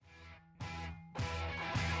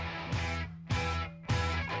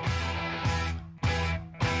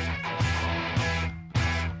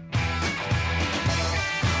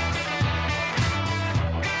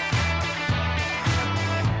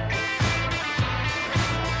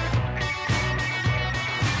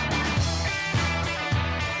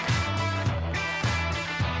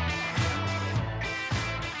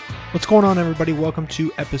What's going on, everybody? Welcome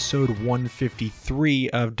to episode 153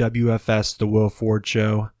 of WFS, The Will Ford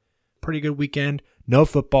Show. Pretty good weekend. No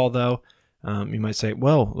football, though. You might say,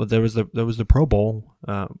 well, there was the Pro Bowl.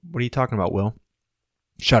 What are you talking about, Will?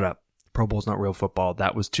 Shut up. Pro Bowl's not real football.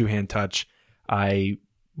 That was two-hand touch. I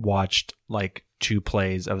watched like 2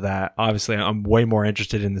 plays of that. Obviously, I'm way more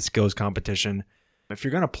interested in the skills competition. If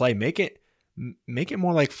you're going to play, make it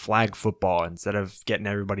more like flag football instead of getting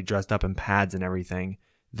everybody dressed up in pads and everything.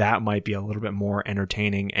 That might be a little bit more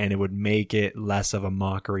entertaining, and it would make it less of a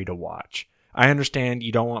mockery to watch. I understand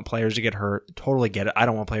you don't want players to get hurt. Totally get it. I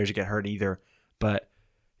don't want players to get hurt either. But,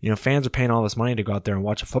 fans are paying all this money to go out there and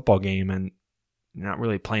watch a football game and not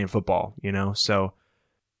really playing football, So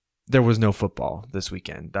there was no football this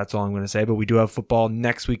weekend. That's all I'm going to say. But we do have football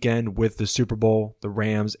next weekend with the Super Bowl, the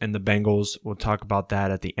Rams, and the Bengals. We'll talk about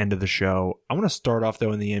that at the end of the show. I want to start off,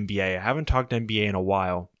 though, in the NBA. I haven't talked NBA in a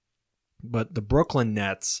while. But the Brooklyn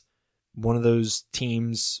Nets, one of those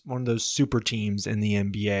super teams in the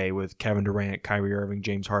NBA with Kevin Durant, Kyrie Irving,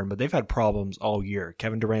 James Harden, but they've had problems all year.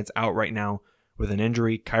 Kevin Durant's out right now with an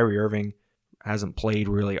injury. Kyrie Irving hasn't played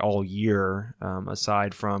really all year,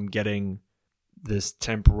 aside from getting this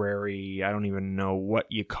temporary, I don't even know what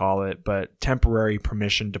you call it, but temporary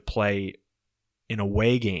permission to play in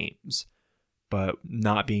away games, but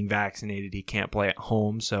not being vaccinated, he can't play at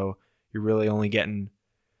home, so you're really only getting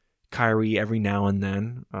Kyrie every now and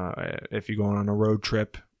then. If you're going on a road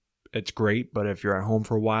trip, it's great, but if you're at home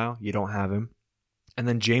for a while, you don't have him. And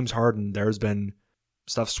then James Harden, there's been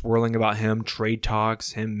stuff swirling about him, trade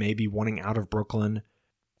talks, him maybe wanting out of Brooklyn,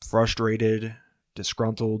 frustrated,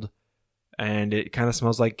 disgruntled, and it kind of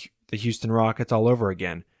smells like the Houston Rockets all over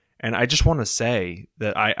again. And I just want to say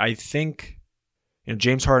that I think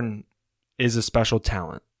James Harden is a special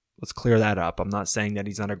talent. Let's clear that up. I'm not saying that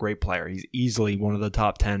he's not a great player. He's easily one of the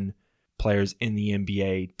top 10 players in the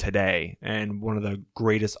NBA today and one of the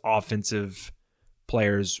greatest offensive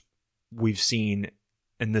players we've seen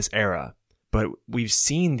in this era. But we've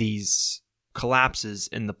seen these collapses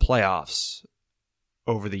in the playoffs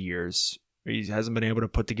over the years. He hasn't been able to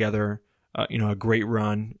put together a great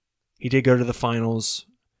run. He did go to the finals,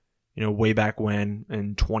 way back when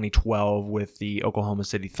in 2012 with the Oklahoma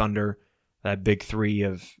City Thunder, that big three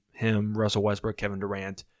of him, Russell Westbrook, Kevin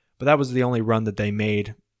Durant. But that was the only run that they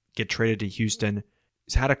made, get traded to Houston.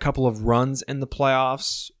 He's had a couple of runs in the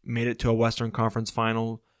playoffs, made it to a Western Conference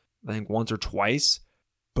final, I think once or twice,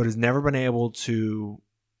 but has never been able to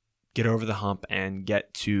get over the hump and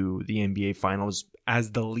get to the NBA Finals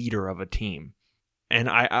as the leader of a team. And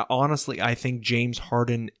I honestly, I think James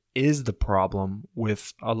Harden is the problem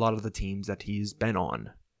with a lot of the teams that he's been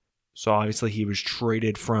on. So obviously he was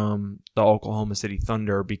traded from the Oklahoma City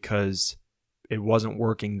Thunder because it wasn't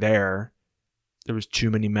working there. There was too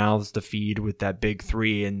many mouths to feed with that big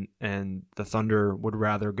three, and the Thunder would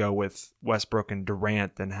rather go with Westbrook and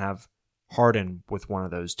Durant than have Harden with one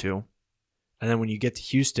of those two. And then when you get to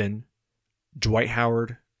Houston, Dwight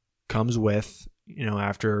Howard comes with,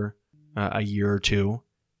 after a year or two.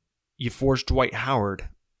 You force Dwight Howard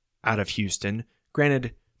out of Houston.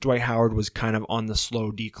 Granted, Dwight Howard was kind of on the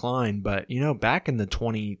slow decline, but, back in the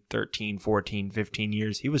 2013, 14, 15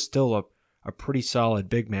 years, he was still a pretty solid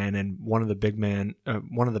big man and one of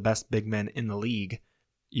the best big men in the league.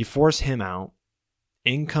 You force him out.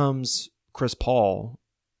 In comes Chris Paul,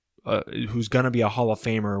 who's going to be a Hall of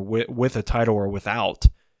Famer with a title or without.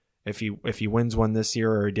 If he wins one this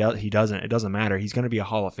year or he doesn't, it doesn't matter. He's going to be a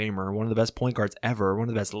Hall of Famer, one of the best point guards ever, one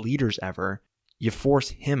of the best leaders ever. You force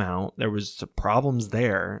him out. There was some problems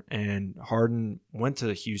there, and Harden went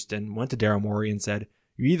to Houston, went to Daryl Morey and said,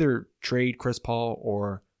 you either trade Chris Paul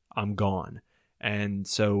or I'm gone. And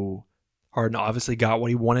so Harden obviously got what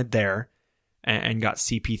he wanted there and got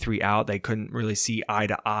CP3 out. They couldn't really see eye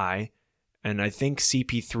to eye. And I think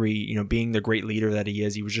CP3, being the great leader that he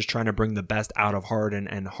is, he was just trying to bring the best out of Harden,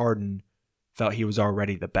 and Harden felt he was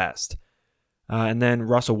already the best. And then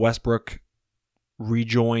Russell Westbrook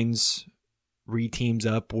re-teams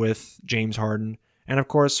up with James Harden. And of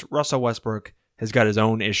course, Russell Westbrook has got his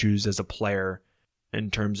own issues as a player in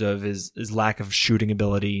terms of his lack of shooting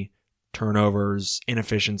ability, turnovers,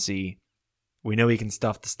 inefficiency. We know he can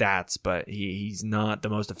stuff the stats, but he's not the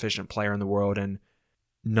most efficient player in the world and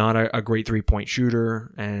not a great three-point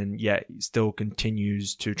shooter, and yet he still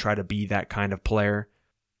continues to try to be that kind of player.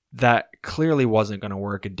 That clearly wasn't going to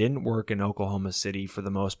work. It didn't work in Oklahoma City for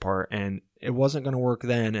the most part, and it wasn't going to work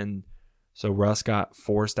then, and so Russ got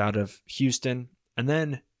forced out of Houston, and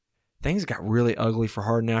then things got really ugly for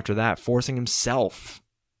Harden after that, forcing himself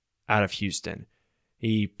out of Houston.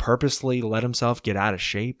 He purposely let himself get out of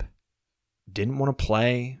shape, didn't want to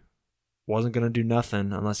play, wasn't going to do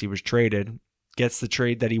nothing unless he was traded. Gets the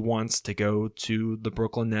trade that he wants to go to the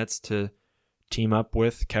Brooklyn Nets to team up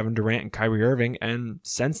with Kevin Durant and Kyrie Irving. And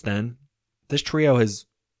since then, this trio has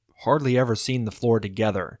hardly ever seen the floor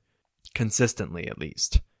together, consistently at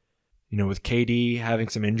least. You know, with KD having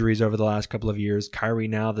some injuries over the last couple of years, Kyrie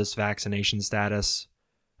now this vaccination status.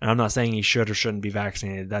 And I'm not saying he should or shouldn't be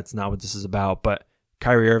vaccinated. That's not what this is about. But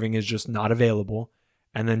Kyrie Irving is just not available.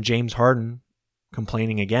 And then James Harden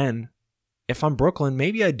complaining again. If I'm Brooklyn,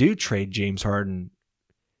 maybe I do trade James Harden,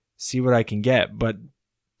 see what I can get. But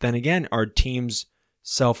then again, are teams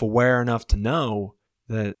self-aware enough to know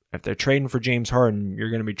that if they're trading for James Harden, you're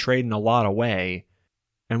going to be trading a lot away.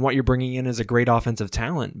 And what you're bringing in is a great offensive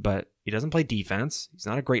talent, but he doesn't play defense. He's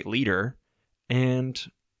not a great leader. And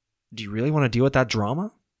do you really want to deal with that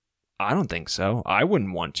drama? I don't think so. I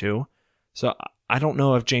wouldn't want to. So I don't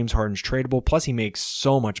know if James Harden's tradable. Plus, he makes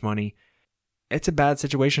so much money. It's a bad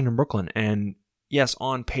situation in Brooklyn. And yes,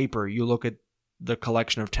 on paper, you look at the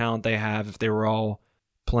collection of talent they have. If they were all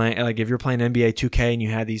playing, like if you're playing NBA 2K and you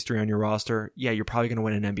had these three on your roster, yeah, you're probably going to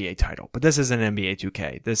win an NBA title. But this isn't NBA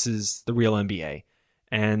 2K. This is the real NBA.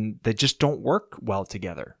 And they just don't work well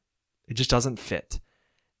together. It just doesn't fit.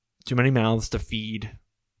 Too many mouths to feed.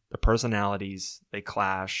 The personalities, they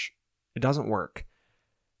clash. It doesn't work.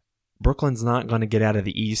 Brooklyn's not going to get out of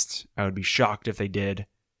the East. I would be shocked if they did.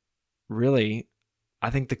 Really, I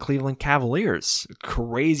think the Cleveland Cavaliers,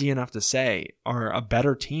 crazy enough to say, are a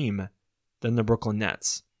better team than the Brooklyn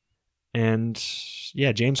Nets. And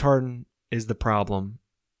yeah, James Harden is the problem.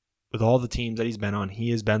 With all the teams that he's been on, he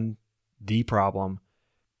has been the problem.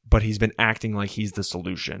 But he's been acting like he's the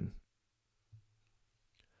solution.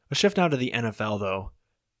 Let's shift now to the NFL, though,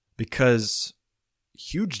 because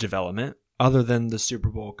huge development, other than the Super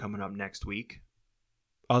Bowl coming up next week,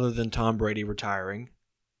 other than Tom Brady retiring,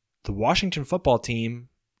 the Washington football team,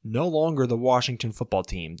 no longer the Washington football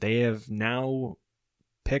team. They have now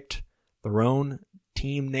picked their own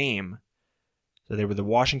team name. So they were the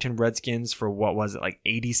Washington Redskins for what was it, like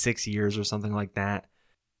 86 years or something like that.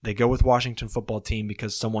 They go with Washington football team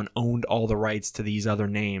because someone owned all the rights to these other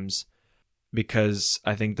names, because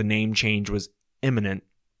I think the name change was imminent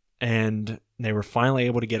and they were finally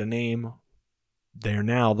able to get a name. They're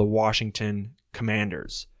now the Washington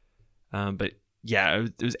Commanders. But yeah,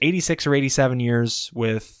 it was 86 or 87 years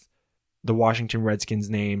with the Washington Redskins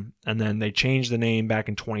name. And then they changed the name back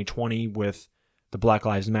in 2020 with the Black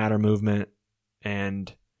Lives Matter movement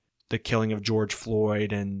and the killing of George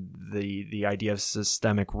Floyd and the idea of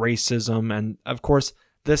systemic racism. And of course,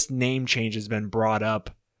 this name change has been brought up,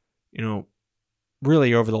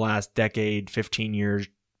 really over the last decade, 15 years.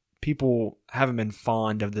 People haven't been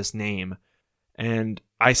fond of this name. And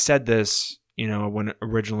I said this, when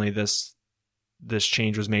originally this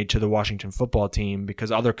change was made to the Washington football team,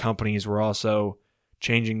 because other companies were also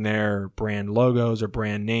changing their brand logos or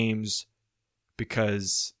brand names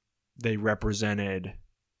because they represented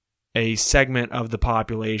a segment of the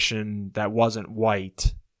population that wasn't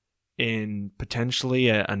white in potentially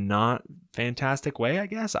a not fantastic way, I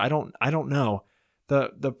guess. I don't know.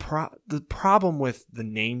 The problem with the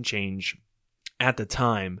name change at the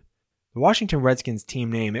time, the Washington Redskins team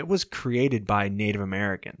name, it was created by Native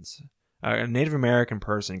Americans. A Native American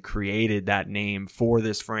person created that name for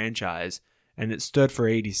this franchise, and it stood for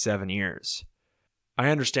 87 years. I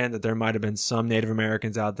understand that there might have been some Native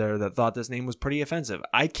Americans out there that thought this name was pretty offensive.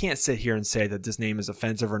 I can't sit here and say that this name is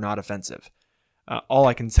offensive or not offensive. All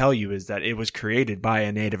I can tell you is that it was created by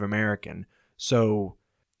a Native American. So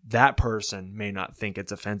that person may not think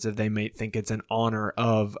it's offensive. They may think it's in honor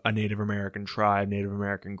of a Native American tribe, Native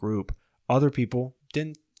American group. Other people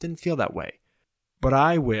didn't feel that way. But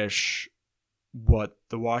I wish what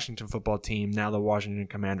the Washington football team, now the Washington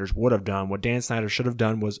Commanders, would have done, what Dan Snyder should have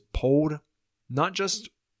done, was polled not just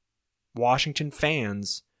Washington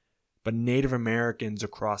fans, but Native Americans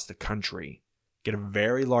across the country. Get a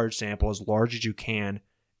very large sample, as large as you can,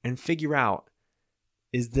 and figure out,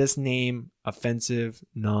 is this name offensive?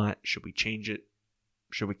 Not? Should we change it?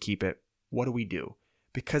 Should we keep it? What do we do?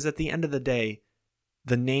 Because at the end of the day,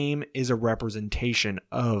 the name is a representation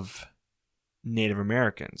of Native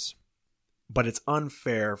Americans. But it's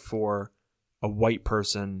unfair for a white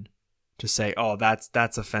person to say, oh, that's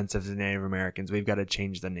offensive to Native Americans. We've got to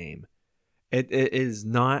change the name. It is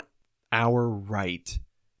not our right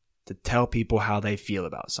to tell people how they feel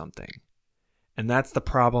about something. And that's the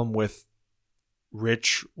problem with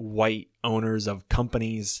rich white owners of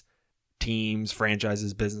companies, teams,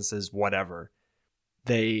 franchises, businesses, whatever.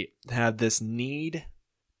 They have this need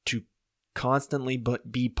to constantly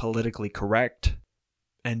be politically correct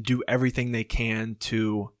and do everything they can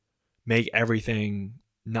to make everything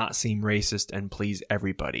not seem racist and please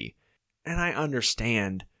everybody. And I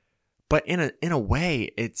understand, but in a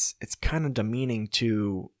way, it's kind of demeaning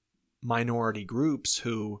to minority groups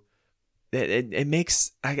who it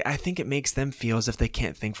makes, I think it makes them feel as if they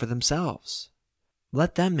can't think for themselves.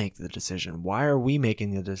 Let them make the decision. Why are we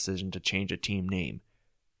making the decision to change a team name?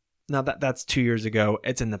 Now that's 2 years ago.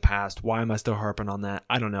 It's in the past. Why am I still harping on that?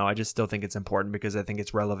 I don't know. I just still think it's important because I think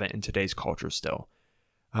it's relevant in today's culture still.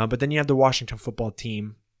 But then you have the Washington football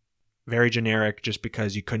team, very generic just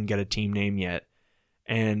because you couldn't get a team name yet.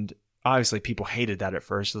 And obviously people hated that at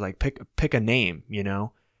first. It's like, pick a name, you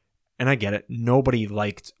know? And I get it. Nobody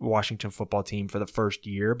liked Washington football team for the first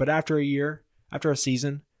year. But after a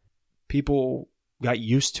season, people got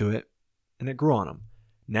used to it and it grew on them.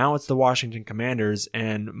 Now it's the Washington Commanders,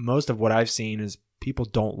 and most of what I've seen is people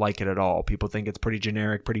don't like it at all. People think it's pretty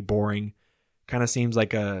generic, pretty boring. Kind of seems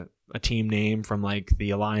like a team name from like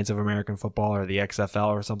the Alliance of American Football or the XFL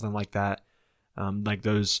or something like that. Like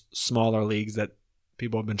those smaller leagues that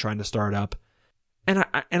people have been trying to start up. And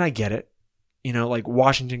I get it. You know, like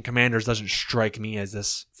Washington Commanders doesn't strike me as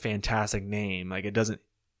this fantastic name. Like it doesn't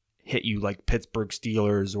hit you like Pittsburgh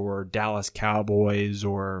Steelers or Dallas Cowboys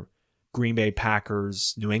or Green Bay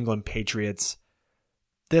Packers, New England Patriots.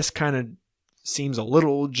 This kind of seems a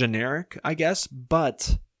little generic, I guess,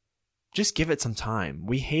 but just give it some time.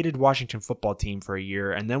 We hated Washington football team for a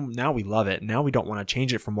year, and then now we love it. Now we don't want to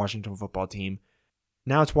change it from Washington football team.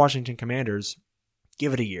 Now it's Washington Commanders.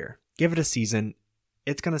 Give it a year. Give it a season.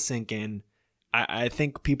 It's going to sink in. I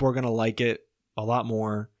think people are going to like it a lot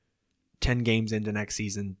more 10 games into next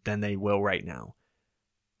season than they will right now.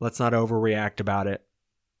 Let's not overreact about it.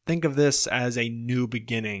 Think of this as a new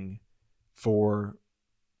beginning for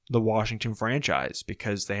the Washington franchise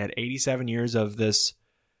because they had 87 years of this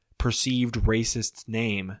perceived racist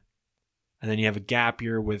name. And then you have a gap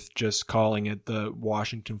year with just calling it the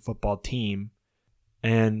Washington football team.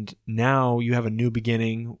 And now you have a new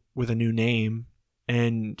beginning with a new name.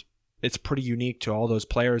 And it's pretty unique to all those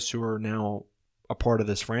players who are now a part of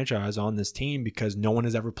this franchise on this team because no one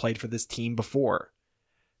has ever played for this team before.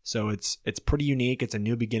 So it's pretty unique. It's a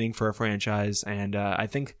new beginning for a franchise, and I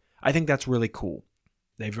think that's really cool.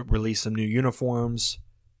 They've released some new uniforms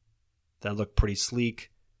that look pretty sleek.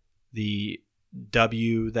 The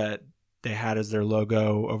W that they had as their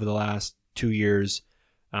logo over the last 2 years,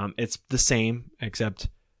 it's the same except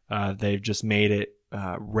they've just made it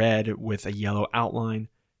red with a yellow outline.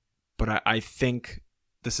 But I think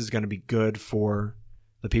this is going to be good for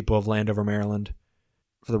the people of Landover, Maryland,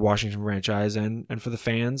 for the Washington franchise and for the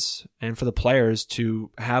fans and for the players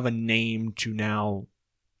to have a name to now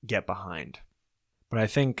get behind. But I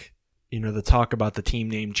think, you know, the talk about the team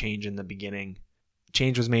name change in the beginning,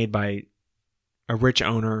 change was made by a rich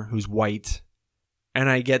owner who's white. And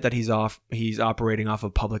I get that he's operating off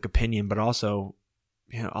of public opinion, but also,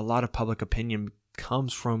 you know, a lot of public opinion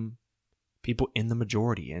comes from people in the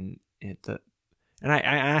majority. And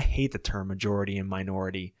I hate the term majority and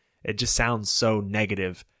minority. It just sounds so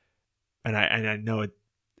negative, and I know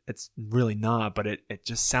it's really not, but it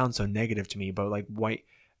just sounds so negative to me. But like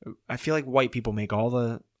I feel like white people make all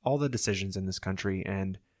the decisions in this country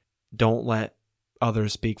and don't let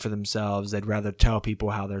others speak for themselves. They'd rather tell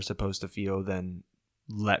people how they're supposed to feel than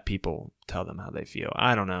let people tell them how they feel.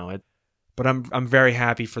 I don't know it, but I'm very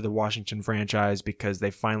happy for the Washington franchise because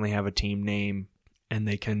they finally have a team name and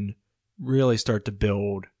they can really start to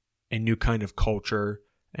build a new kind of culture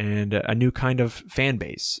and a new kind of fan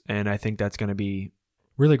base. And I think that's going to be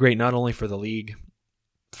really great, not only for the league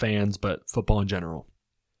fans, but football in general.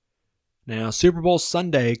 Now, Super Bowl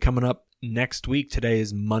Sunday coming up next week. Today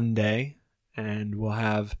is Monday, and we'll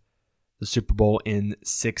have the Super Bowl in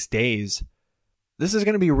 6 days. This is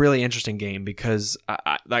going to be a really interesting game because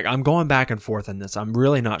I'm going back and forth on this. I'm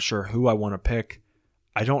really not sure who I want to pick.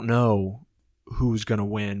 I don't know who's going to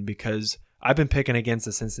win because I've been picking against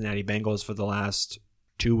the Cincinnati Bengals for the last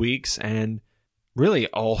 2 weeks and really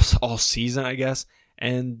all season, I guess,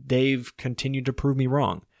 and they've continued to prove me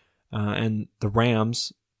wrong. And the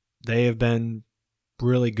Rams, they have been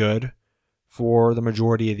really good for the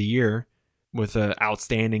majority of the year with an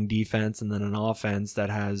outstanding defense and then an offense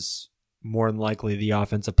that has more than likely the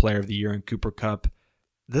offensive player of the year in Cooper Kupp.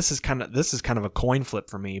 This is kind of a coin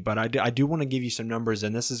flip for me, but I do want to give you some numbers,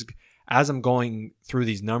 and this is, as I'm going through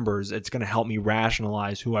these numbers, it's going to help me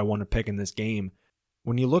rationalize who I want to pick in this game.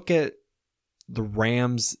 When you look at the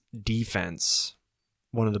Rams defense,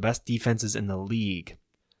 one of the best defenses in the league,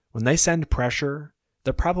 when they send pressure,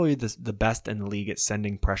 they're probably the best in the league at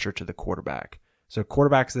sending pressure to the quarterback. So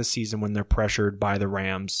quarterbacks this season, when they're pressured by the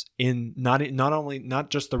Rams, in not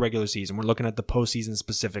just the regular season, we're looking at the postseason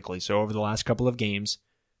specifically. So over the last couple of games,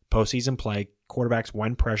 postseason play, quarterbacks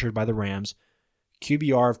when pressured by the Rams.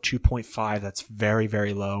 QBR of 2.5, that's very,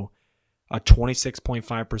 very low. A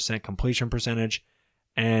 26.5% completion percentage,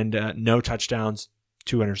 and no touchdowns,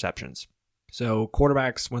 2 interceptions. So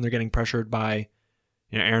quarterbacks, when they're getting pressured by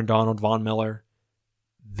Aaron Donald, Von Miller,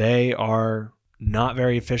 they are not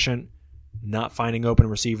very efficient, not finding open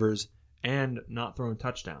receivers, and not throwing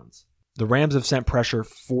touchdowns. The Rams have sent pressure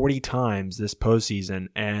 40 times this postseason,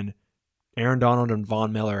 and Aaron Donald and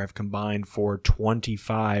Von Miller have combined for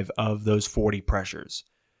 25 of those 40 pressures.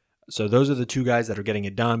 So those are the two guys that are getting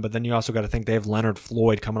it done, but then you also got to think they have Leonard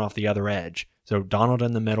Floyd coming off the other edge. So Donald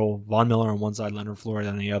in the middle, Von Miller on one side, Leonard Floyd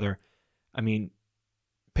on the other. I mean,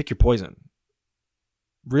 pick your poison.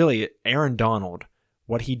 Really, Aaron Donald,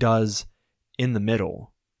 what he does in the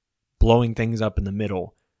middle, blowing things up in the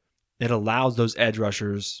middle, it allows those edge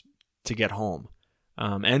rushers to get home.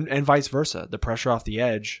 And vice versa. The pressure off the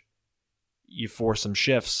edge, you force some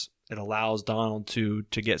shifts, it allows Donald to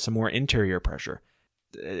get some more interior pressure.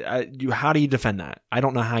 How do you defend that? I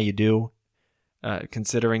don't know how you do,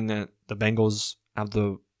 considering that the Bengals have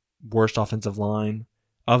the worst offensive line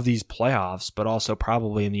of these playoffs, but also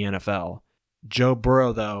probably in the NFL. Joe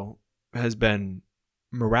Burrow, though, has been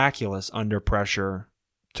miraculous under pressure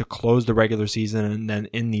to close the regular season and then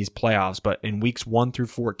in these playoffs. But in weeks 1 through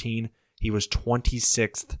 14, he was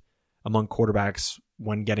 26th among quarterbacks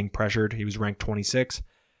when getting pressured. He was ranked 26th.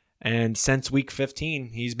 And since week 15,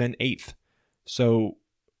 he's been 8th. So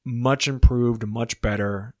much improved, much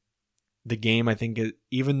better. The game, I think,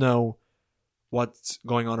 even though what's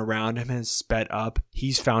going on around him has sped up,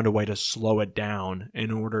 he's found a way to slow it down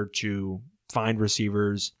in order to find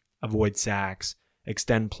receivers, avoid sacks,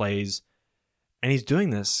 extend plays. And he's doing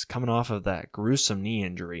this coming off of that gruesome knee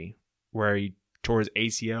injury where he tore his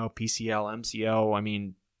ACL, PCL, MCL. I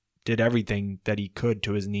mean, did everything that he could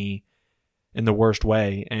to his knee in the worst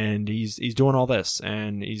way. And he's doing all this,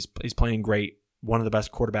 and he's playing great. One of the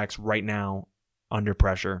best quarterbacks right now under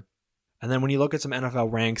pressure. And then when you look at some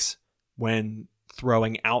NFL ranks when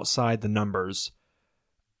throwing outside the numbers,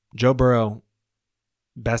 Joe Burrow,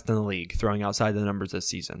 best in the league, throwing outside the numbers this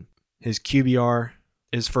season. His QBR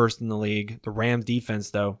is first in the league. The Rams defense,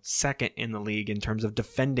 though, second in the league in terms of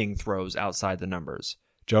defending throws outside the numbers.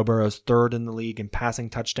 Joe Burrow's third in the league in passing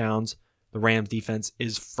touchdowns. The Rams defense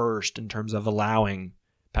is first in terms of allowing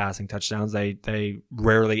passing touchdowns. They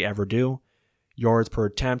rarely ever do. Yards per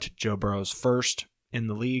attempt, Joe Burrow's first in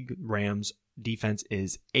the league. Rams defense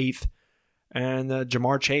is 8th. And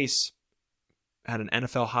Jamar Chase had an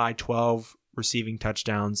NFL high 12 receiving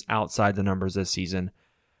touchdowns outside the numbers this season.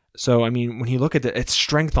 So, I mean, when you look at it's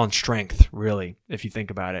strength on strength, really, if you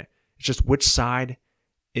think about it. It's just which side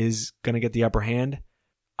is going to get the upper hand.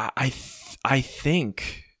 I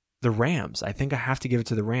think the Rams. I think I have to give it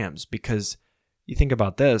to the Rams because you think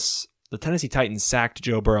about this. The Tennessee Titans sacked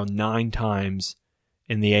Joe Burrow 9 times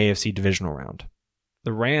in the AFC divisional round.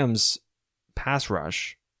 The Rams' pass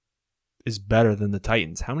rush is better than the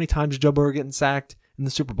Titans. How many times did Joe Burrow get sacked in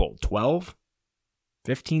the Super Bowl? 12?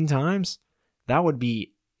 15 times? That would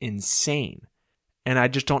be insane. And I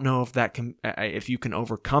just don't know if you can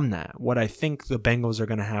overcome that. What I think the Bengals are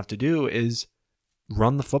going to have to do is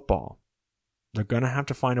run the football. They're going to have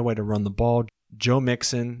to find a way to run the ball. Joe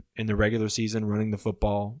Mixon in the regular season running the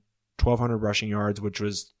football, 1,200 rushing yards, which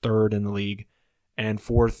was 3rd in the league, and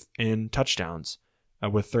 4th in touchdowns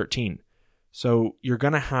with 13. So you're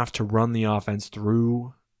going to have to run the offense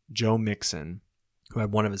through Joe Mixon, who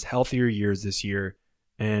had one of his healthier years this year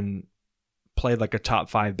and played like a top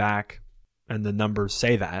 5 back, and the numbers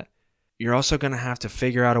say that. You're also going to have to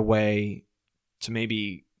figure out a way to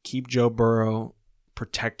maybe keep Joe Burrow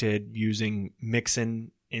protected using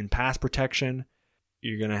Mixon in pass protection.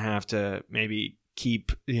 You're going to have to maybe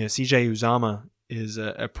keep, CJ Uzomah is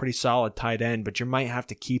a pretty solid tight end, but you might have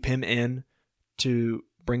to keep him in to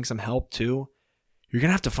bring some help too. You're going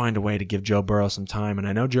to have to find a way to give Joe Burrow some time. And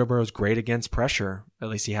I know Joe Burrow's great against pressure. At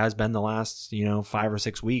least he has been the last, 5 or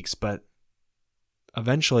 6 weeks, but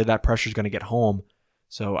eventually that pressure is going to get home.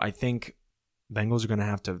 So I think Bengals are going to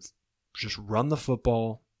have to just run the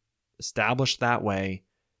football, establish that way,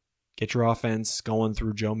 get your offense going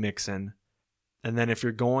through Joe Mixon. And then if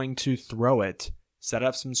you're going to throw it, set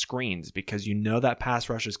up some screens because you know that pass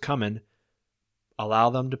rush is coming.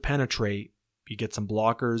 Allow them to penetrate. You get some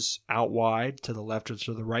blockers out wide to the left or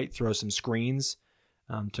to the right. Throw some screens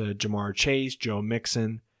to Jamar Chase, Joe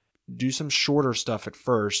Mixon. Do some shorter stuff at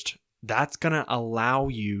first. That's going to allow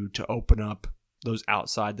you to open up those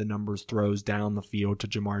outside the numbers throws down the field to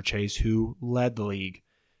Jamar Chase, who led the league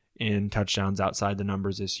in touchdowns outside the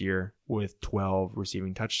numbers this year with 12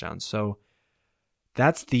 receiving touchdowns. So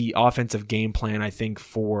That's the offensive game plan, I think,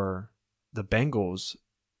 for the Bengals.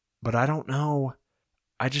 But I don't know.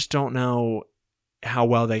 I just don't know how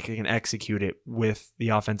well they can execute it with the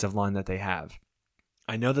offensive line that they have.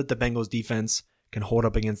 I know that the Bengals defense can hold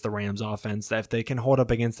up against the Rams offense. If they can hold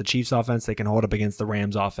up against the Chiefs offense, they can hold up against the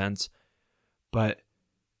Rams offense. But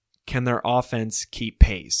can their offense keep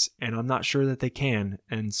pace? And I'm not sure that they can.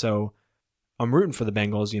 And so I'm rooting for the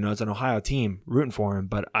Bengals. It's an Ohio team, rooting for them.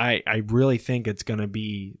 But I really think it's going to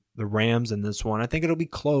be the Rams in this one. I think it'll be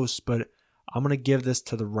close, but I'm going to give this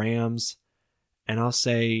to the Rams. And I'll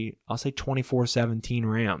say 24-17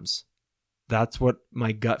 Rams. That's what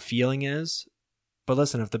my gut feeling is. But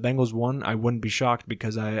listen, if the Bengals won, I wouldn't be shocked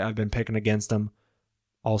because I've been picking against them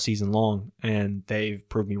all season long, and they've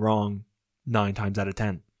proved me wrong 9 times out of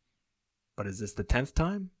 10. But is this the 10th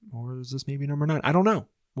time, or is this maybe number 9? I don't know.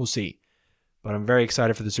 We'll see. But I'm very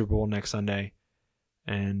excited for the Super Bowl next Sunday,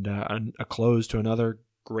 and a close to another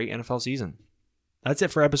great NFL season. That's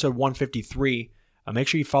it for episode 153. Make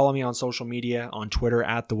sure you follow me on social media, on Twitter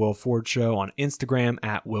at The Will Ford Show, on Instagram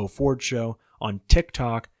at Will Ford Show, on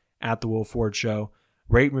TikTok at The Will Ford Show.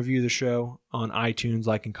 Rate and review the show on iTunes,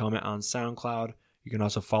 like and comment on SoundCloud. You can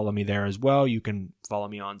also follow me there as well. You can follow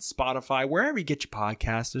me on Spotify, wherever you get your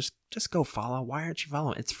podcasts. Just go follow. Why aren't you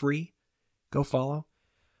following? It's free. Go follow.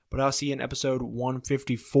 But I'll see you in episode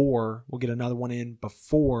 154. We'll get another one in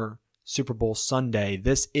before Super Bowl Sunday.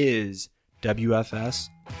 This is WFS,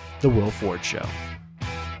 The Will Ford Show.